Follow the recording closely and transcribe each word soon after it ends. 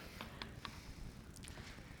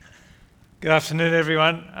Good afternoon,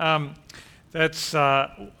 everyone. That's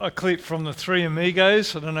a clip from the Three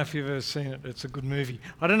Amigos. I don't know if you've ever seen it. It's a good movie.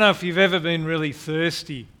 I don't know if you've ever been really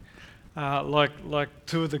thirsty, like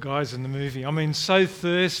two of the guys in the movie. I mean, so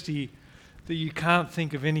thirsty that you can't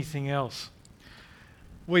think of anything else.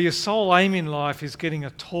 Where your sole aim in life is getting a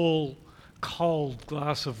tall, cold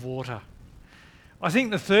glass of water. I think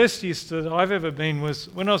the thirstiest that I've ever been was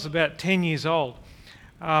when I was about 10 years old.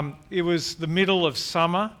 It was the middle of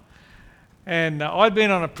summer. And I'd been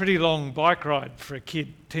on a pretty long bike ride for a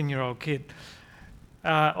kid, 10-year-old kid.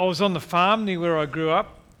 I was on the farm near where I grew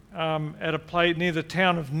up, at a place near the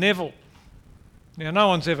town of Neville. Now, no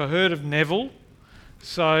one's ever heard of Neville,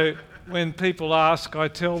 so when people ask, I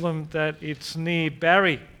tell them that it's near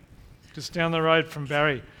Barry, just down the road from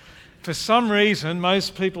Barry. For some reason,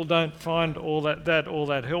 most people don't find all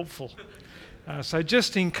that helpful. So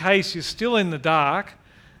just in case you're still in the dark,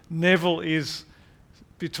 Neville is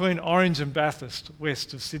between Orange and Bathurst,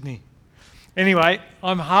 west of Sydney. Anyway,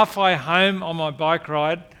 I'm halfway home on my bike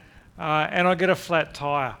ride and I get a flat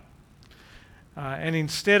tyre. And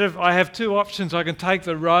I have two options. I can take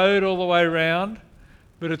the road all the way around,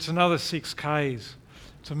 but it's another 6 k's.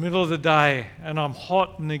 It's the middle of the day and I'm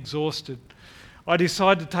hot and exhausted. I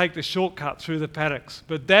decide to take the shortcut through the paddocks,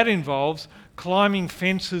 but that involves climbing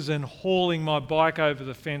fences and hauling my bike over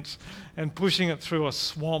the fence and pushing it through a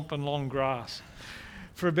swamp and long grass.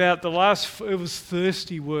 It was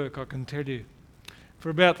thirsty work, I can tell you.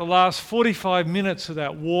 For about the last 45 minutes of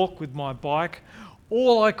that walk with my bike,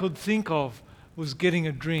 all I could think of was getting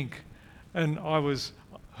a drink. And I was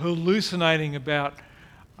hallucinating about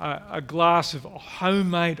a glass of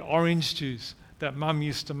homemade orange juice that Mum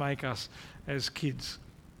used to make us as kids.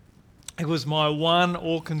 It was my one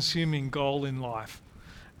all-consuming goal in life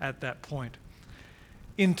at that point.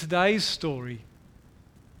 In today's story,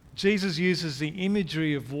 Jesus uses the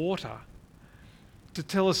imagery of water to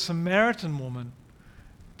tell a Samaritan woman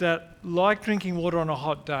that, like drinking water on a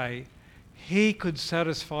hot day, he could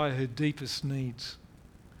satisfy her deepest needs.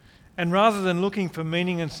 And rather than looking for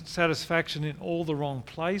meaning and satisfaction in all the wrong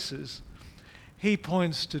places, he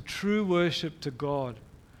points to true worship to God,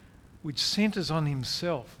 which centres on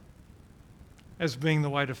himself as being the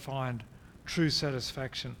way to find true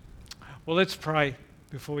satisfaction. Well, let's pray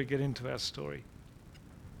before we get into our story.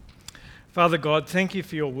 Father God, thank you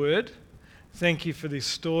for your word. Thank you for this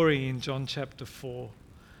story in John chapter 4.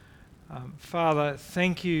 Father,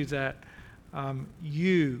 thank you that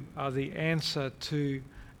you are the answer to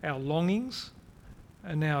our longings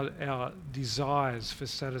and our desires for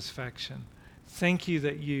satisfaction. Thank you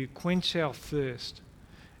that you quench our thirst,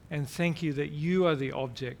 and thank you that you are the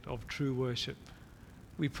object of true worship.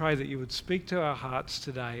 We pray that you would speak to our hearts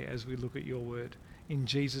today as we look at your word. In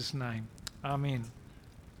Jesus' name, amen.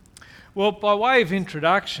 Well, by way of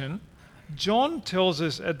introduction, John tells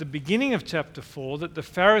us at the beginning of chapter 4 that the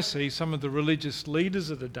Pharisees, some of the religious leaders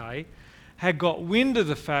of the day, had got wind of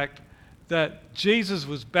the fact that Jesus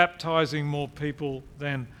was baptizing more people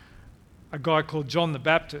than a guy called John the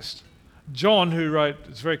Baptist. John, who wrote,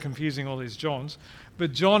 it's very confusing all these Johns,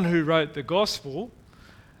 but John, who wrote the Gospel,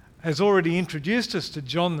 has already introduced us to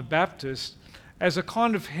John the Baptist as a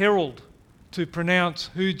kind of herald to pronounce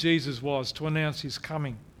who Jesus was, to announce his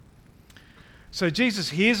coming. So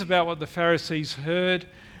Jesus hears about what the Pharisees heard.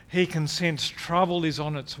 He can sense trouble is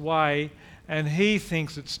on its way, and he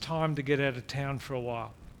thinks it's time to get out of town for a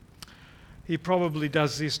while. He probably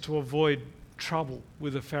does this to avoid trouble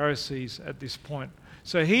with the Pharisees at this point.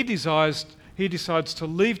 So he decides to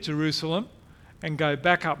leave Jerusalem and go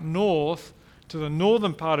back up north to the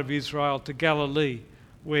northern part of Israel, to Galilee,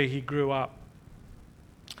 where he grew up.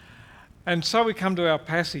 And so we come to our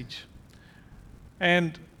passage.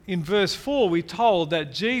 And in verse 4, we're told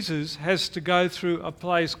that Jesus has to go through a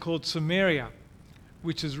place called Samaria,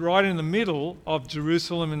 which is right in the middle of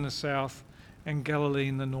Jerusalem in the south and Galilee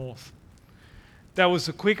in the north. That was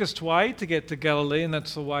the quickest way to get to Galilee, and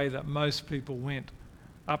that's the way that most people went,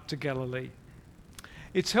 up to Galilee.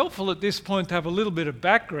 It's helpful at this point to have a little bit of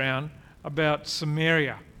background about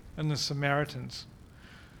Samaria and the Samaritans.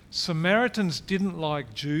 Samaritans didn't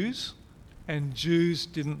like Jews, and Jews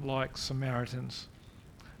didn't like Samaritans.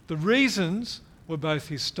 The reasons were both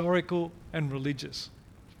historical and religious.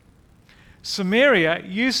 Samaria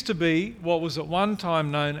used to be what was at one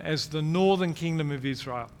time known as the northern kingdom of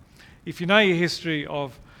Israel. If you know your history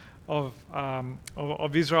of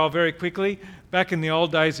Israel very quickly, back in the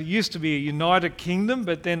old days it used to be a united kingdom,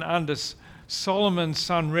 but then under Solomon's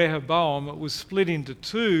son Rehoboam it was split into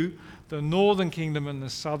two, the northern kingdom and the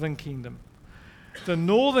southern kingdom. The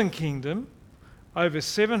northern kingdom, over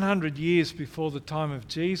 700 years before the time of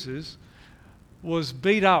Jesus, was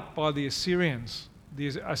beat up by the Assyrians.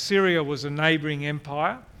 Assyria was a neighbouring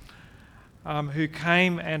empire who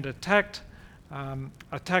came and attacked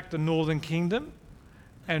the northern kingdom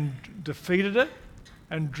and defeated it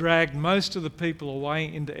and dragged most of the people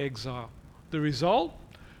away into exile. The result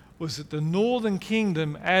was that the northern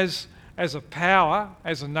kingdom as a power,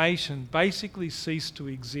 as a nation, basically ceased to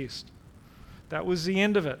exist. That was the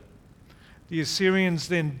end of it. The Assyrians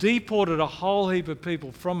then deported a whole heap of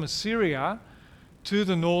people from Assyria to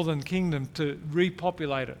the northern kingdom to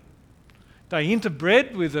repopulate it. They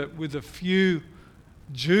interbred with a few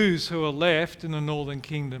Jews who were left in the northern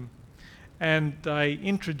kingdom, and they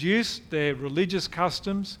introduced their religious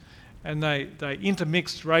customs, and they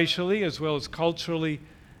intermixed racially as well as culturally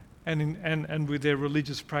and with their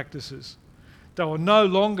religious practices. They were no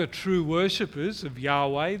longer true worshippers of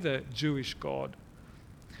Yahweh, the Jewish God.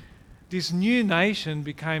 This new nation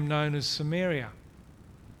became known as Samaria,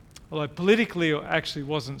 although politically it actually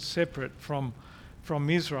wasn't separate from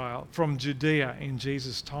Israel, from Judea in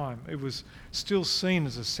Jesus' time. It was still seen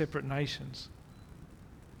as a separate nation.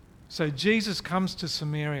 So Jesus comes to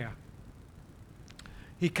Samaria.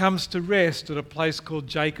 He comes to rest at a place called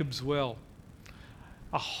Jacob's Well,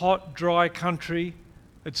 a hot, dry country.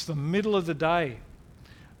 It's the middle of the day.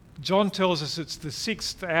 John tells us it's the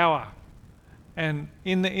 6th hour, and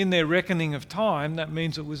in their reckoning of time, that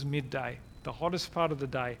means it was midday, the hottest part of the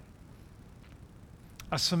day.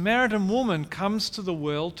 A Samaritan woman comes to the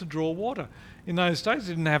well to draw water. In those days,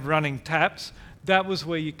 they didn't have running taps. That was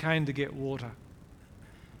where you came to get water.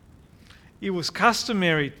 It was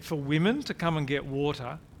customary for women to come and get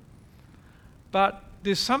water, but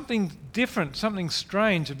there's something different, something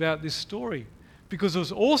strange about this story, because it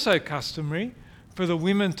was also customary for the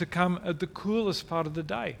women to come at the coolest part of the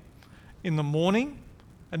day, in the morning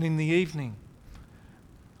and in the evening.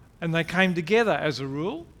 And they came together as a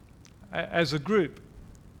rule, as a group.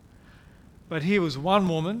 But here was one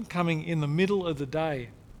woman coming in the middle of the day.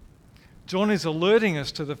 John is alerting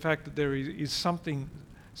us to the fact that there is something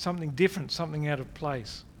different, something out of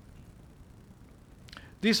place.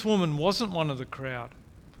 This woman wasn't one of the crowd.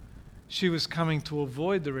 She was coming to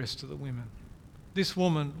avoid the rest of the women. This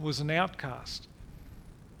woman was an outcast.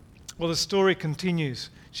 Well, the story continues.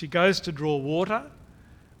 She goes to draw water,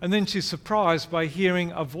 and then she's surprised by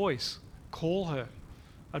hearing a voice call her,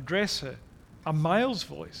 address her, a male's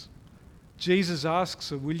voice. Jesus asks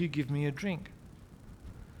her, "Will you give me a drink?"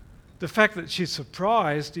 The fact that she's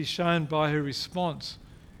surprised is shown by her response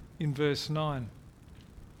in verse 9.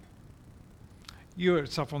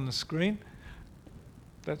 It's up on the screen.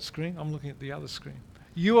 That screen, I'm looking at the other screen.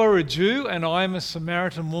 "You are a Jew and I am a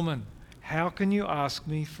Samaritan woman. How can you ask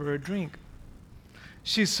me for a drink?"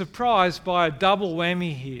 She's surprised by a double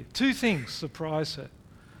whammy here. Two things surprise her.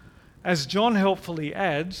 As John helpfully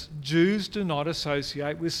adds, Jews do not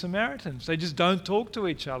associate with Samaritans. They just don't talk to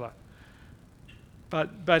each other.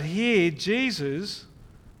 But here, Jesus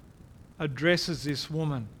addresses this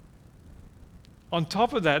woman. On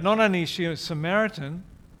top of that, not only is she a Samaritan,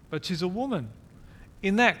 but she's a woman.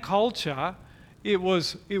 In that culture, it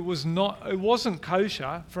wasn't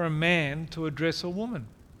kosher for a man to address a woman.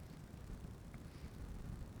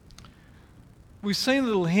 We've seen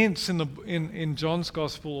little hints in John's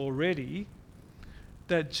Gospel already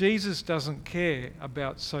that Jesus doesn't care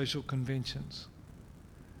about social conventions,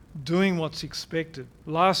 doing what's expected.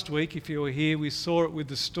 Last week, if you were here, we saw it with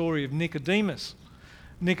the story of Nicodemus.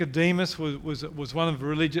 Nicodemus was one of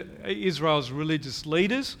Israel's religious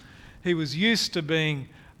leaders. He was used to being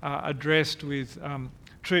addressed with,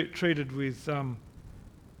 treated with,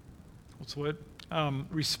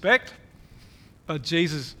 respect, but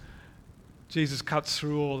Jesus cuts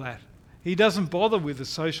through all that. He doesn't bother with the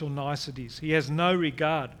social niceties. He has no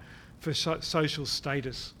regard for social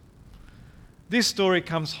status. This story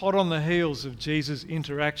comes hot on the heels of Jesus'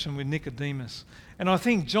 interaction with Nicodemus. And I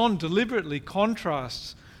think John deliberately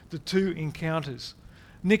contrasts the two encounters.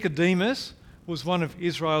 Nicodemus was one of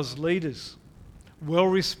Israel's leaders, well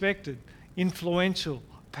respected, influential,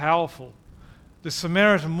 powerful. The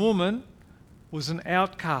Samaritan woman was an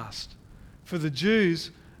outcast. For the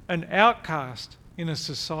Jews, an outcast in a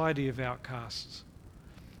society of outcasts.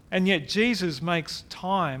 And yet Jesus makes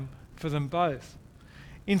time for them both.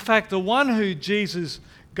 In fact, the one who Jesus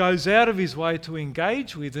goes out of his way to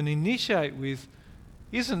engage with and initiate with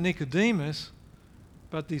isn't Nicodemus,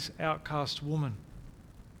 but this outcast woman.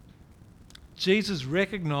 Jesus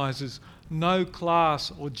recognises no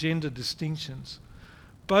class or gender distinctions.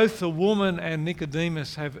 Both the woman and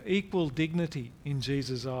Nicodemus have equal dignity in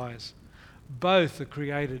Jesus' eyes. Both are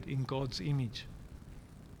created in God's image.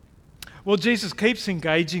 Well, Jesus keeps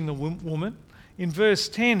engaging the woman. In verse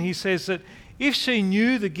 10, he says that If she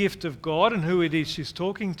knew the gift of God and who it is she's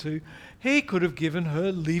talking to, he could have given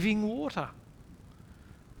her living water.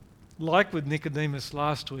 Like with Nicodemus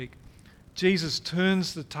last week, Jesus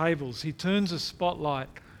turns the tables. He turns the spotlight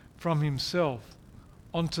from himself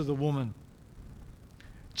onto the woman.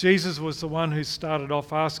 Jesus was the one who started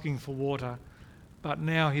off asking for water, but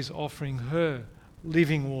now he's offering her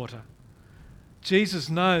living water. Jesus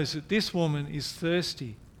knows that this woman is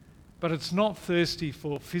thirsty, but it's not thirsty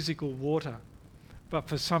for physical water, but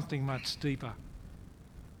for something much deeper.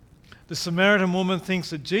 The Samaritan woman thinks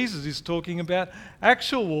that Jesus is talking about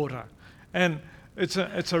actual water, and it's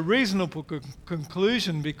a reasonable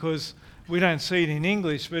conclusion because we don't see it in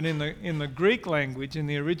English, but in the Greek language, in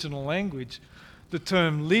the original language, the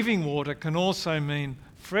term living water can also mean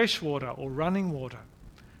fresh water or running water.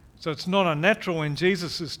 So it's not unnatural when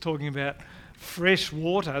Jesus is talking about fresh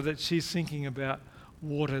water that she's thinking about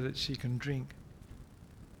water that she can drink.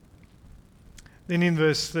 Then in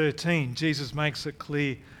verse 13, Jesus makes it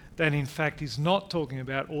clear that in fact he's not talking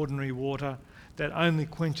about ordinary water that only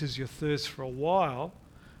quenches your thirst for a while,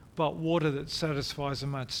 but water that satisfies a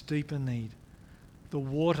much deeper need, the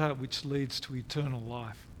water which leads to eternal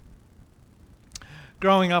life.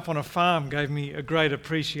 Growing up on a farm gave me a great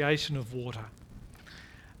appreciation of water.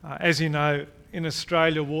 As you know, in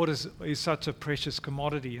Australia, water is such a precious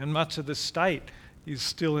commodity, and much of the state is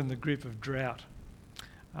still in the grip of drought.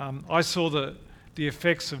 I saw the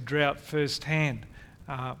effects of drought firsthand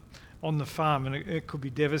on the farm, and it could be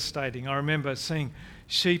devastating. I remember seeing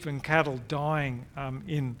sheep and cattle dying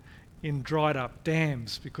in dried up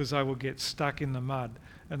dams because they would get stuck in the mud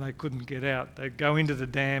and they couldn't get out. They'd go into the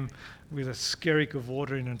dam with a skerrick of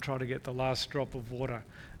water in and try to get the last drop of water,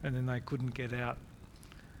 and then they couldn't get out.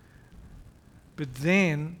 But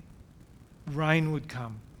then rain would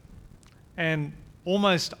come, and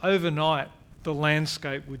almost overnight the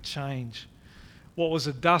landscape would change. What was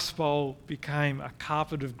a dust bowl became a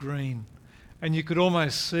carpet of green, and you could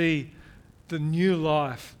almost see the new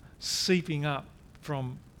life seeping up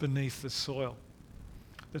from beneath the soil.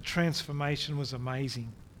 The transformation was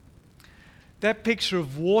amazing. That picture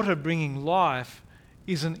of water bringing life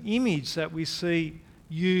is an image that we see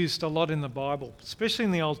used a lot in the Bible, especially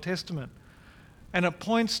in the Old Testament. And it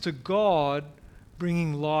points to God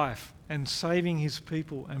bringing life and saving his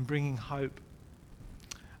people and bringing hope.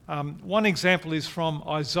 One example is from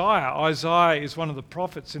Isaiah. Isaiah is one of the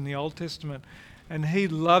prophets in the Old Testament, and he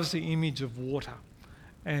loves the image of water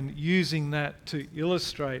and using that to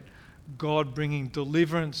illustrate God bringing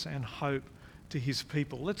deliverance and hope to his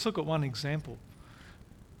people. Let's look at one example.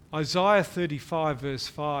 Isaiah 35 verse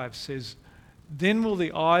 5 says, "Then will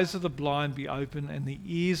the eyes of the blind be open and the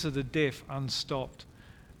ears of the deaf unstopped.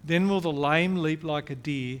 Then will the lame leap like a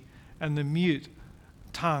deer and the mute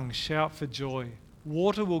tongue shout for joy.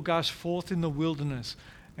 Water will gush forth in the wilderness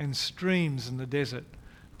and streams in the desert.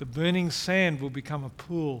 The burning sand will become a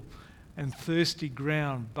pool and thirsty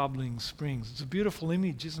ground bubbling springs." It's a beautiful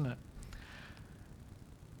image, isn't it?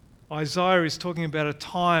 Isaiah is talking about a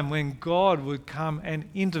time when God would come and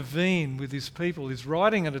intervene with his people. He's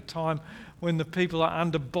writing at a time when the people are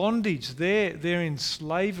under bondage. They're in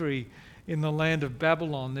slavery in the land of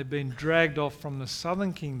Babylon. They've been dragged off from the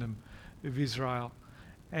southern kingdom of Israel,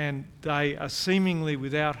 and they are seemingly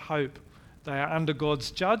without hope. They are under God's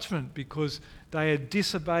judgment because they had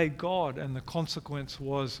disobeyed God, and the consequence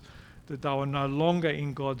was that they were no longer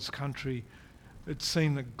in God's country. It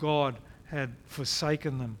seemed that God had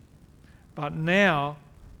forsaken them. But now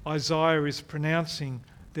Isaiah is pronouncing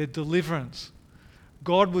their deliverance.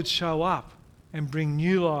 God would show up and bring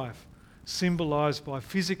new life, symbolised by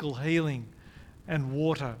physical healing and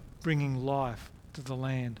water bringing life to the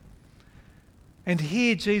land. And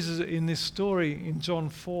here Jesus, in this story in John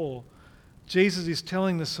 4, Jesus is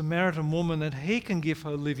telling the Samaritan woman that he can give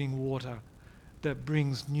her living water that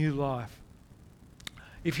brings new life.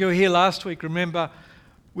 If you were here last week, remember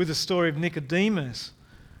with the story of Nicodemus,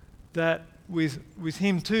 that with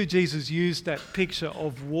him too, Jesus used that picture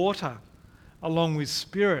of water along with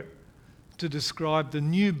spirit to describe the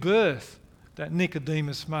new birth that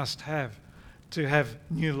Nicodemus must have to have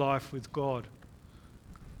new life with God.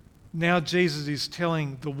 Now Jesus is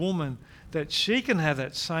telling the woman that she can have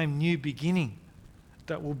that same new beginning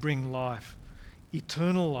that will bring life,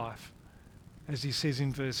 eternal life, as he says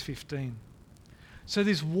in verse 15. So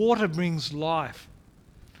this water brings life,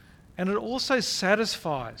 and it also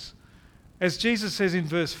satisfies. As Jesus says in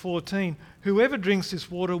verse 14, "Whoever drinks this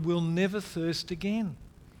water will never thirst again."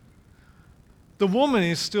 The woman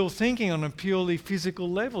is still thinking on a purely physical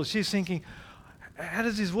level. She's thinking, how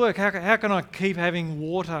does this work? How can I keep having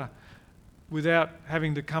water without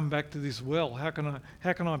having to come back to this well? How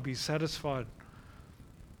can I be satisfied?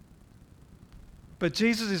 But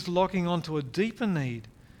Jesus is locking onto a deeper need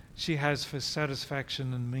she has for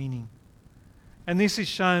satisfaction and meaning. And this is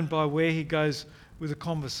shown by where he goes with the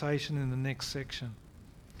conversation in the next section.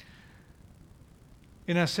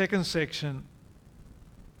 In our second section,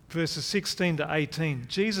 verses 16 to 18,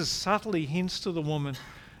 Jesus subtly hints to the woman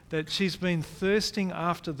that she's been thirsting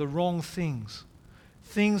after the wrong things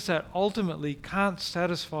that ultimately can't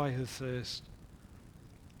satisfy her thirst.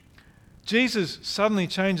 Jesus suddenly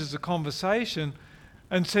changes the conversation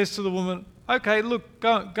and says to the woman, okay, look,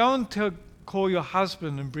 go and call your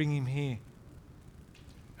husband and bring him here.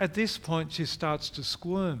 At this point, she starts to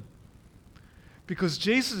squirm because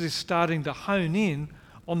Jesus is starting to hone in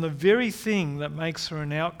on the very thing that makes her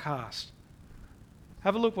an outcast.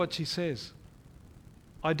 Have a look what she says.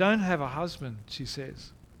 I don't have a husband, she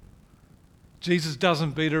says. Jesus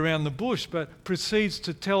doesn't beat around the bush, but proceeds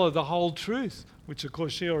to tell her the whole truth, which of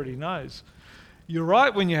course she already knows. You're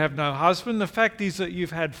right when you have no husband. The fact is that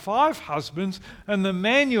you've had 5 husbands, and the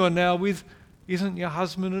man you are now with isn't your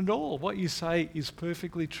husband at all. What you say is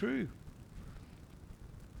perfectly true.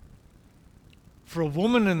 For a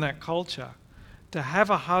woman in that culture, to have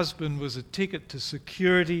a husband was a ticket to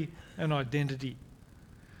security and identity.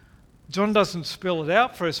 John doesn't spell it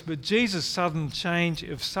out for us, but Jesus' sudden change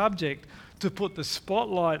of subject to put the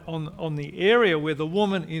spotlight on the area where the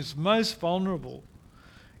woman is most vulnerable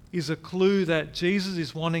is a clue that Jesus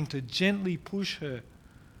is wanting to gently push her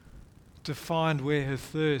to find where her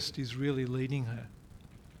thirst is really leading her.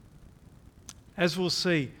 As we'll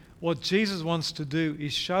see, what Jesus wants to do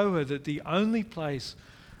is show her that the only place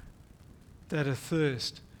that her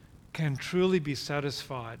thirst can truly be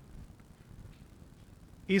satisfied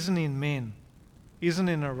isn't in men, isn't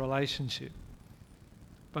in a relationship,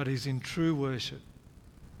 but is in true worship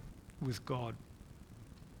with God.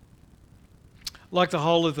 Like the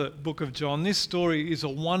whole of the book of John, this story is a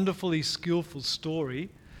wonderfully skillful story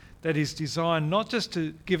that is designed not just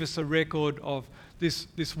to give us a record of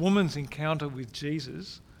this woman's encounter with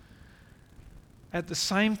Jesus. At the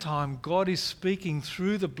same time, God is speaking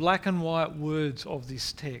through the black and white words of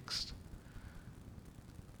this text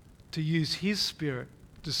to use His Spirit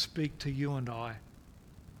to speak to you and I.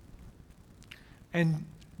 And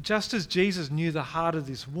just as Jesus knew the heart of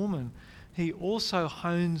this woman, He also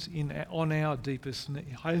hones in on our deepest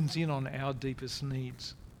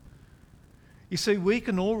needs. You see, we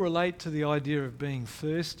can all relate to the idea of being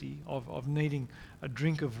thirsty, of needing a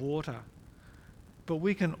drink of water, but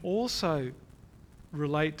we can also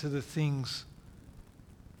relate to the things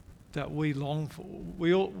that we long for.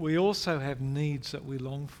 We also have needs that we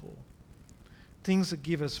long for, things that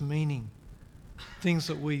give us meaning, things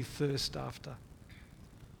that we thirst after.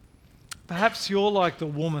 Perhaps you're like the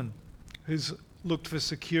woman who's looked for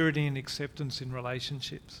security and acceptance in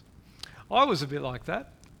relationships. I was a bit like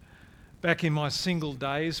that back in my single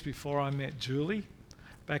days before I met Julie,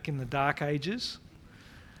 back in the dark ages.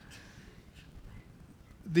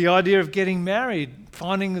 The idea of getting married,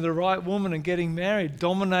 finding the right woman and getting married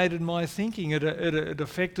dominated my thinking. It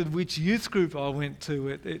affected which youth group I went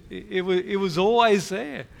to. It was always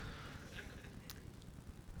there.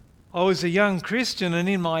 I was a young Christian, and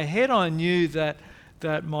in my head I knew that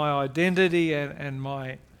my identity and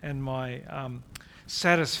my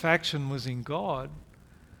satisfaction was in God.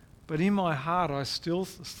 But in my heart I still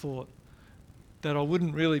thought that I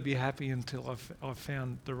wouldn't really be happy until I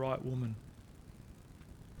found the right woman.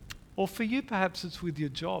 Or for you, perhaps it's with your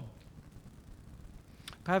job.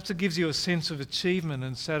 Perhaps it gives you a sense of achievement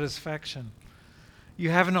and satisfaction. You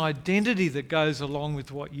have an identity that goes along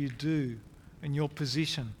with what you do and your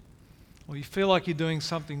position. Or you feel like you're doing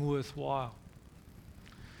something worthwhile.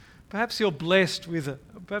 Perhaps you're blessed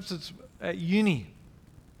perhaps it's at uni.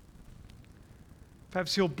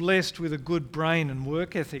 Perhaps you're blessed with a good brain and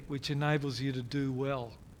work ethic which enables you to do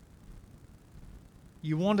well.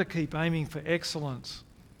 You want to keep aiming for excellence.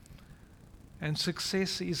 And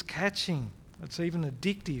success is catching. It's even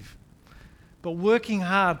addictive. But working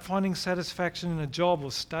hard, finding satisfaction in a job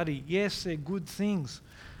or study, yes, they're good things.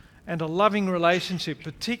 And a loving relationship,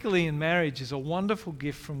 particularly in marriage, is a wonderful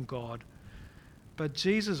gift from God. But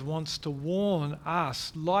Jesus wants to warn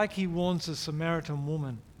us, like He warns the Samaritan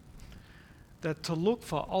woman, that to look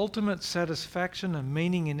for ultimate satisfaction and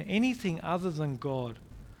meaning in anything other than God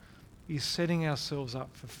is setting ourselves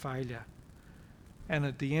up for failure. And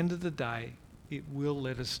at the end of the day, it will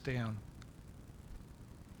let us down.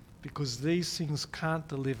 Because these things can't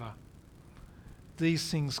deliver. These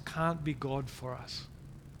things can't be God for us.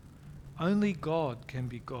 Only God can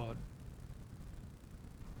be God.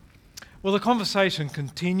 Well, the conversation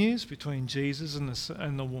continues between Jesus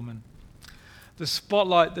and the woman. The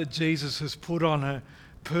spotlight that Jesus has put on her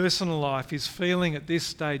personal life is feeling at this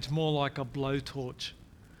stage more like a blowtorch.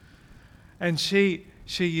 And she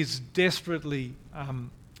is desperately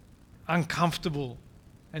uncomfortable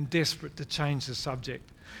and desperate to change the subject.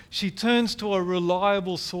 She turns to a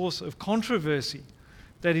reliable source of controversy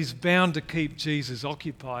that is bound to keep Jesus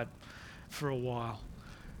occupied for a while.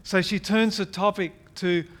 So she turns the topic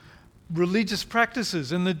to religious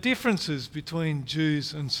practices and the differences between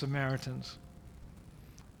Jews and Samaritans.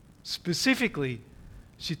 Specifically,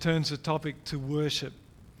 she turns the topic to worship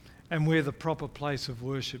and where the proper place of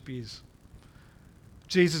worship is.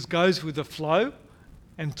 Jesus goes with the flow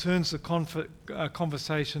and turns the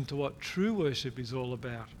conversation to what true worship is all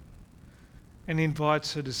about, and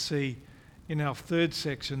invites her to see in our third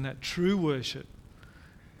section that true worship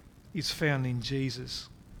is found in Jesus.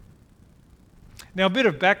 Now, a bit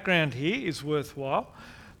of background here is worthwhile.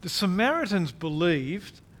 The Samaritans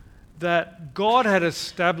believed that God had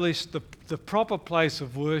established the proper place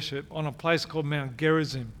of worship on a place called Mount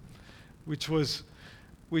Gerizim, which was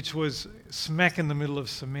smack in the middle of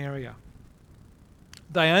Samaria.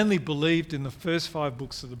 They only believed in the first 5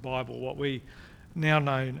 books of the Bible, what we now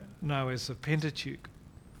know as the Pentateuch.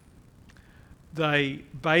 They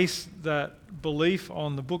based that belief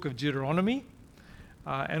on the book of Deuteronomy,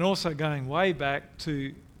 and also going way back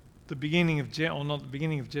to the beginning of, not the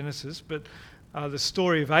beginning of Genesis, but the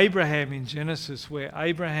story of Abraham in Genesis, where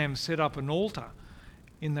Abraham set up an altar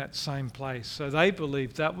in that same place. So they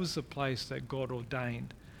believed that was the place that God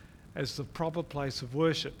ordained as the proper place of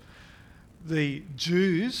worship. The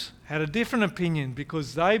Jews had a different opinion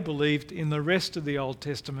because they believed in the rest of the Old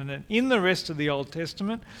Testament. And in the rest of the Old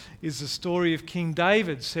Testament is the story of King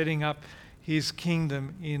David setting up his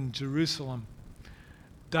kingdom in Jerusalem.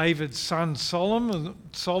 David's son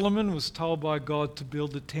Solomon was told by God to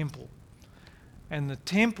build a temple. And the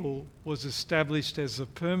temple was established as a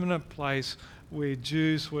permanent place where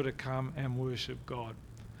Jews were to come and worship God.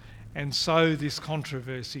 And so this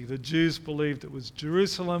controversy, the Jews believed it was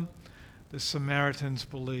Jerusalem, the Samaritans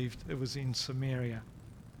believed it was in Samaria.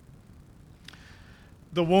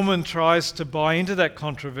 The woman tries to buy into that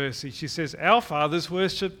controversy. She says, "Our fathers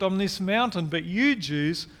worshipped on this mountain, but you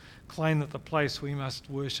Jews claim that the place we must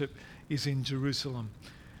worship is in Jerusalem."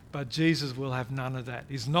 But Jesus will have none of that.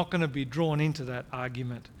 He's not going to be drawn into that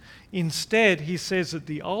argument. Instead, he says that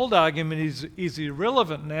the old argument is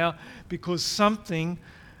irrelevant now because something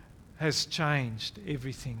has changed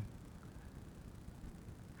everything.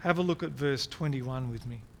 Have a look at verse 21 with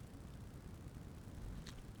me.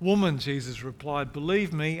 "Woman," Jesus replied,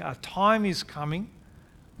 "believe me, a time is coming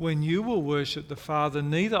when you will worship the Father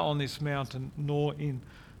neither on this mountain nor in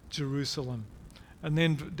Jerusalem." And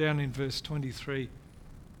then down in verse 23,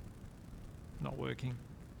 not working.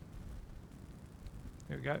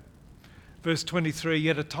 There we go. Verse 23,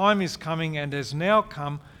 "Yet a time is coming and has now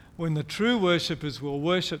come when the true worshippers will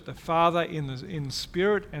worship the Father in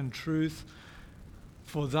spirit and truth,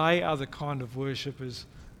 for they are the kind of worshippers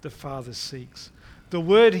the Father seeks." The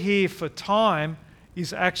word here for time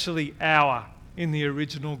is actually hour in the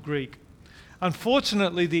original Greek.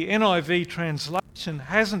 Unfortunately, the NIV translation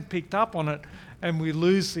hasn't picked up on it, and we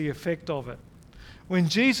lose the effect of it. When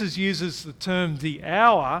Jesus uses the term the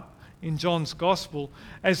hour in John's Gospel,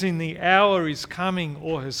 as in the hour is coming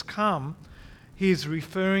or has come, he is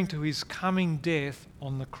referring to his coming death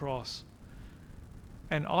on the cross.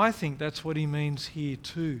 And I think that's what he means here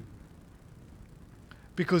too.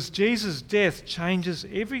 Because Jesus' death changes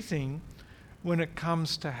everything when it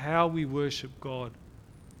comes to how we worship God.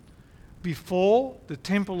 Before, the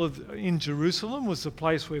temple in Jerusalem was the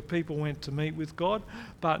place where people went to meet with God,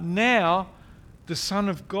 but now the Son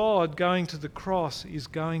of God going to the cross is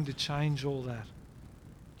going to change all that.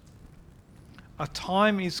 A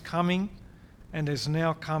time is coming and has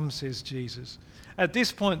now come, says Jesus. At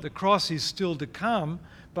this point, the cross is still to come,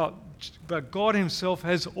 but God himself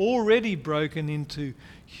has already broken into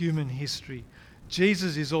human history.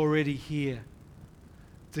 Jesus is already here.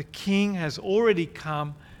 The King has already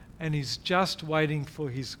come and is just waiting for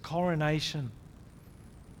his coronation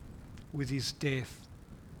with his death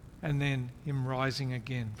and then him rising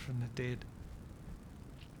again from the dead.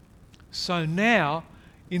 So now,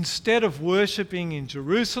 instead of worshipping in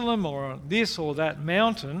Jerusalem or on this or that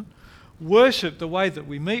mountain, worship, the way that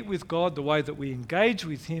we meet with God, the way that we engage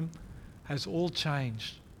with him, has all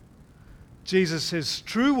changed. Jesus says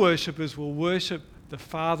true worshippers will worship the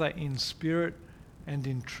Father in spirit and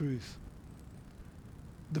in truth.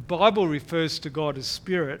 The Bible refers to God as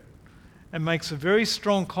spirit and makes a very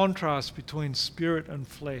strong contrast between spirit and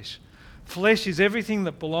flesh. Flesh is everything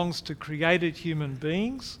that belongs to created human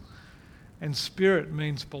beings, and spirit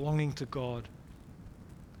means belonging to God,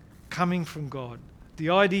 coming from God. The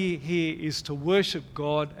idea here is to worship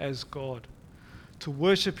God as God, to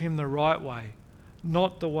worship him the right way,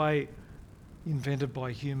 not the way invented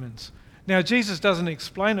by humans. Now, Jesus doesn't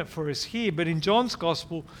explain it for us here, but in John's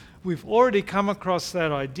Gospel, we've already come across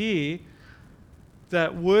that idea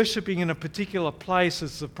that worshipping in a particular place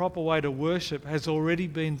as the proper way to worship has already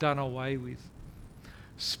been done away with.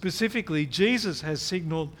 Specifically, Jesus has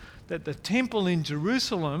signalled that the temple in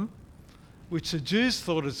Jerusalem, which the Jews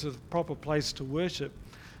thought is the proper place to worship,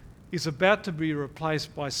 is about to be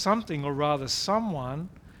replaced by something, or rather someone,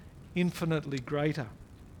 infinitely greater.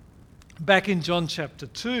 Back in John chapter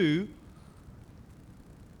 2,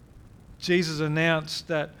 Jesus announced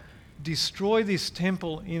that destroy this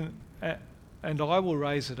temple and I will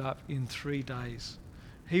raise it up in 3 days.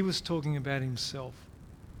 He was talking about himself.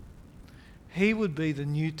 He would be the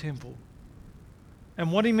new temple.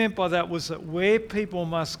 And what he meant by that was that where people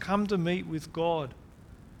must come to meet with God,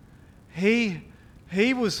 he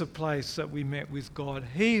was the place that we met with God.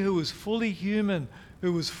 He who was fully human,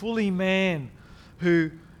 who was fully man,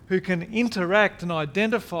 who can interact and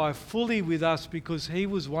identify fully with us because he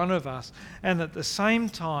was one of us. And at the same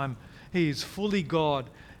time, he is fully God.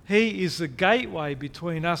 He is the gateway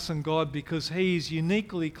between us and God because he is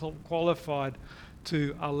uniquely qualified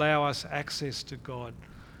to allow us access to God.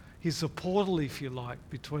 He's the portal, if you like,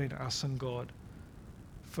 between us and God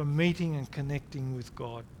for meeting and connecting with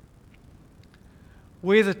God.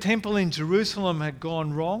 Where the temple in Jerusalem had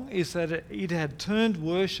gone wrong is that it had turned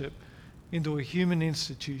worship into a human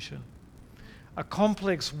institution, a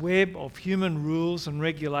complex web of human rules and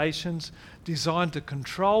regulations designed to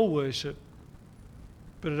control worship,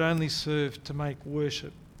 but it only served to make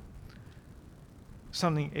worship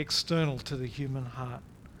something external to the human heart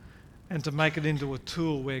and to make it into a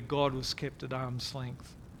tool where God was kept at arm's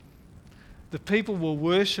length. The people were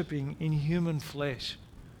worshipping in human flesh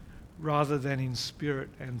rather than in spirit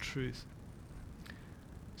and truth.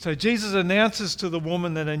 So Jesus announces to the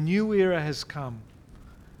woman that a new era has come.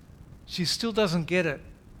 She still doesn't get it.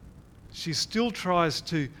 She still tries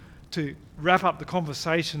to wrap up the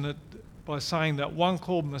conversation by saying that one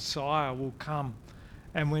called Messiah will come,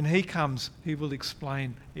 and when he comes, he will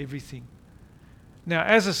explain everything. Now,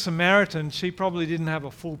 as a Samaritan, she probably didn't have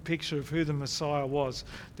a full picture of who the Messiah was.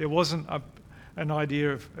 There wasn't an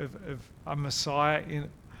idea of a Messiah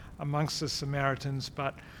amongst the Samaritans,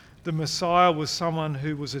 but the Messiah was someone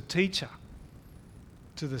who was a teacher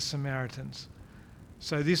to the Samaritans.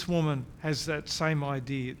 So this woman has that same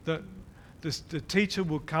idea. The teacher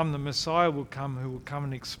will come, the Messiah will come, who will come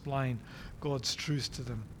and explain God's truth to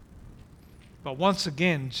them. But once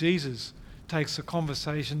again, Jesus takes the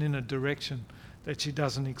conversation in a direction that she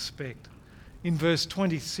doesn't expect. In verse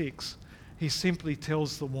 26, he simply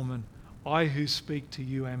tells the woman, I who speak to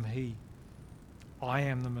you am he. I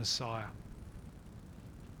am the Messiah.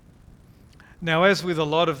 Now, as with a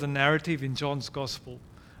lot of the narrative in John's Gospel,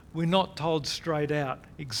 we're not told straight out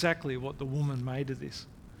exactly what the woman made of this.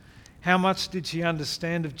 How much did she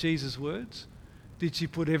understand of Jesus' words? Did she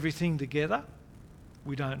put everything together?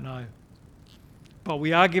 We don't know. But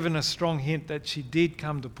we are given a strong hint that she did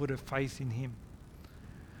come to put her faith in him.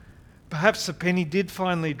 Perhaps the penny did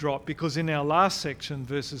finally drop, because in our last section,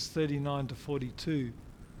 verses 39 to 42,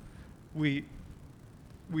 we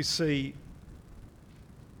see,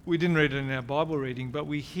 we didn't read it in our Bible reading, but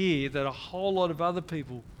we hear that a whole lot of other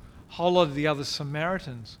people, a whole lot of the other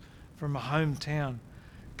Samaritans from a hometown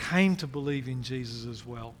came to believe in Jesus as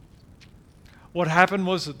well. What happened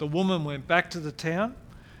was that the woman went back to the town.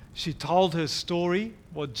 She told her story,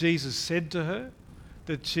 what Jesus said to her,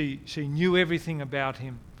 that she knew everything about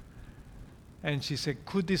him. And she said,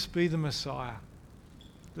 could this be the Messiah?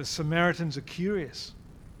 The Samaritans are curious.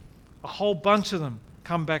 A whole bunch of them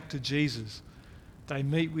come back to Jesus. They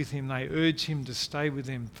meet with him. They urge him to stay with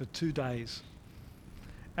them for 2 days.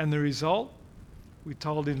 And the result, we're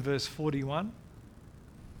told in verse 41,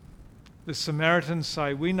 the Samaritans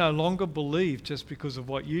say, we no longer believe just because of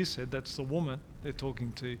what you said. That's the woman they're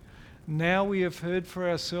talking to. Now we have heard for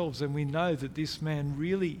ourselves, and we know that this man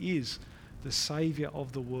really is the Saviour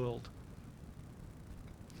of the world.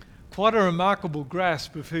 Quite a remarkable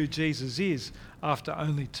grasp of who Jesus is after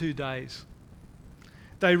only 2 days.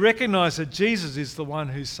 They recognise that Jesus is the one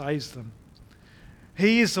who saves them.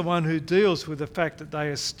 He is the one who deals with the fact that they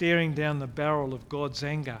are staring down the barrel of God's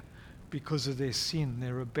anger because of their sin,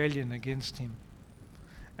 their rebellion against him.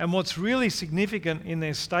 And what's really significant in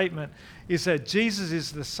their statement is that Jesus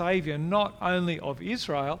is the Saviour not only of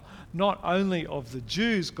Israel, not only of the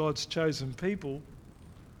Jews, God's chosen people,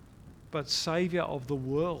 but Saviour of the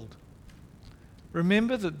world.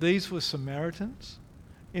 Remember that these were Samaritans.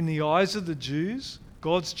 In the eyes of the Jews,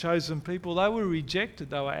 God's chosen people, they were rejected,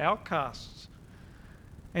 they were outcasts.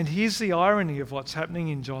 And here's the irony of what's happening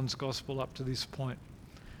in John's Gospel up to this point.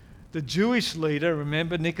 The Jewish leader,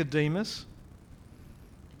 remember Nicodemus,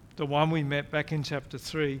 the one we met back in chapter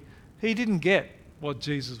 3, he didn't get what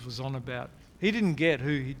Jesus was on about. He didn't get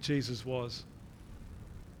who Jesus was.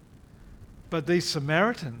 But these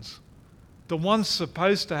Samaritans, the ones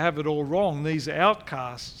supposed to have it all wrong, these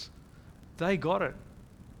outcasts, they got it.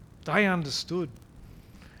 They understood.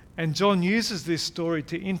 And John uses this story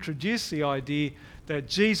to introduce the idea that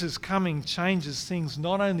Jesus' coming changes things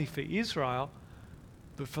not only for Israel,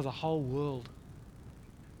 but for the whole world.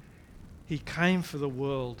 He came for the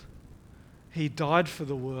world. He died for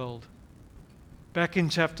the world. Back in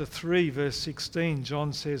chapter 3, verse 16,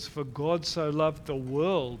 John says, "For God so loved the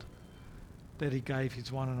world that he gave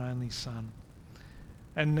his one and only Son."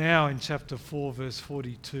 And now in chapter 4, verse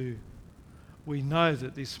 42, we know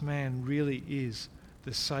that this man really is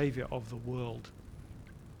the Saviour of the world.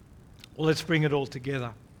 Well, let's bring it all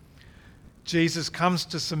together. Jesus comes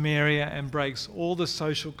to Samaria and breaks all the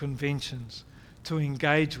social conventions to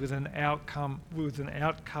engage with an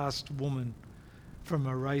outcast woman from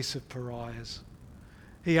a race of pariahs.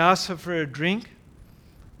 He asks her for a drink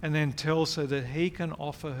and then tells her that he can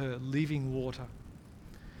offer her living water.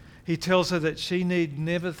 He tells her that she need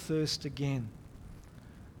never thirst again.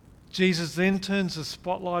 Jesus then turns the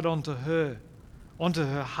spotlight onto her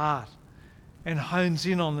heart, and hones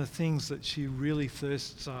in on the things that she really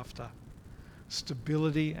thirsts after: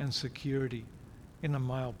 stability and security in a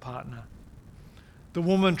male partner. The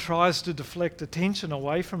woman tries to deflect attention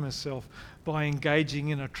away from herself by engaging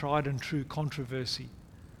in a tried and true controversy: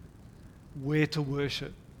 where to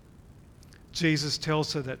worship. Jesus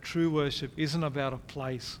tells her that true worship isn't about a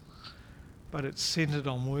place, but it's centred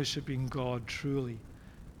on worshipping God truly,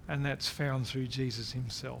 and that's found through Jesus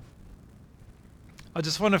himself. I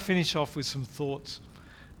just want to finish off with some thoughts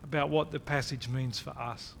about what the passage means for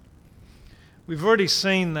us. We've already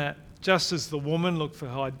seen that just as the woman looked for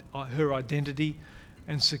her identity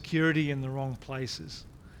and security in the wrong places,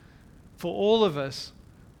 for all of us,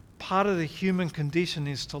 part of the human condition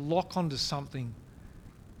is to lock onto something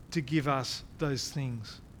to give us those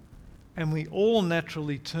things. And we all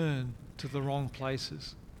naturally turn to the wrong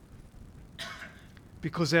places,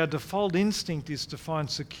 because our default instinct is to find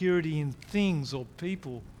security in things or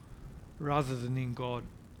people rather than in God.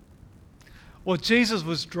 What Jesus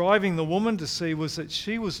was driving the woman to see was that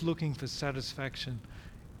she was looking for satisfaction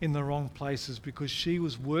in the wrong places because she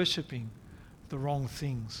was worshipping the wrong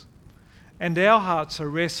things. And our hearts are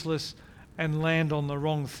restless and land on the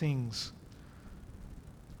wrong things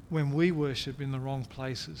when we worship in the wrong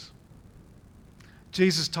places.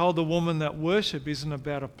 Jesus told the woman that worship isn't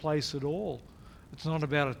about a place at all. It's not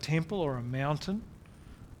about a temple or a mountain.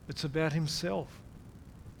 It's about himself.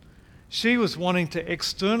 She was wanting to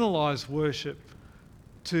externalize worship,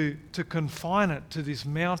 to confine it to this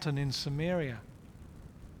mountain in Samaria.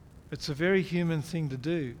 It's a very human thing to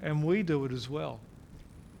do, and we do it as well.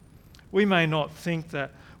 We may not think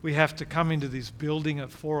that we have to come into this building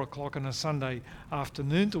at 4 o'clock on a Sunday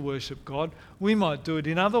afternoon to worship God. We might do it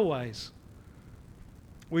in other ways.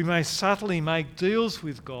 We may subtly make deals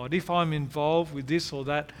with God. If I'm involved with this or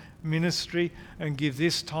that ministry and give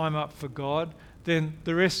this time up for God, then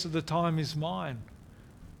the rest of the time is mine.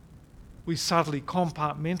 We subtly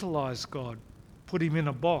compartmentalise God, put him in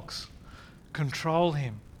a box, control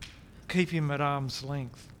him, keep him at arm's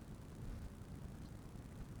length.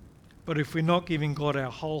 But if we're not giving God our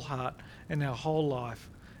whole heart and our whole life,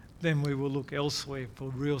 then we will look elsewhere for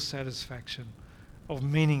real satisfaction of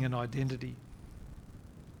meaning and identity.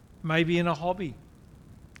 Maybe in a hobby.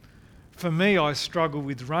 For me, I struggle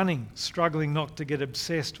with running, struggling not to get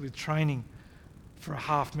obsessed with training for a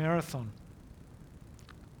half marathon.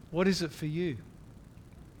 What is it for you?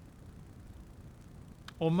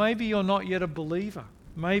 Or maybe you're not yet a believer.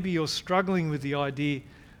 Maybe you're struggling with the idea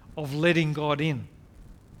of letting God in,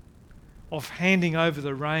 of handing over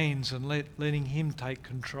the reins and letting him take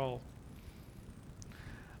control.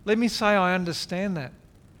 Let me say I understand that,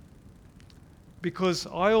 because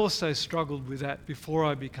I also struggled with that before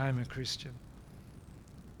I became a Christian.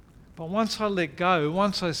 But once I let go,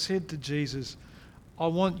 once I said to Jesus, I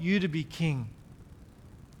want you to be king,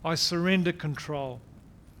 I surrender control.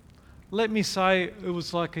 Let me say it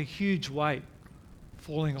was like a huge weight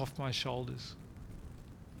falling off my shoulders,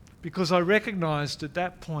 because I recognised at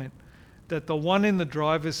that point that the one in the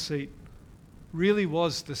driver's seat really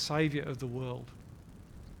was the Saviour of the world.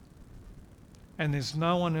 And there's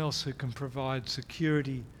no one else who can provide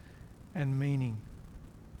security and meaning,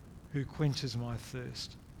 who quenches my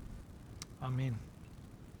thirst. Amen.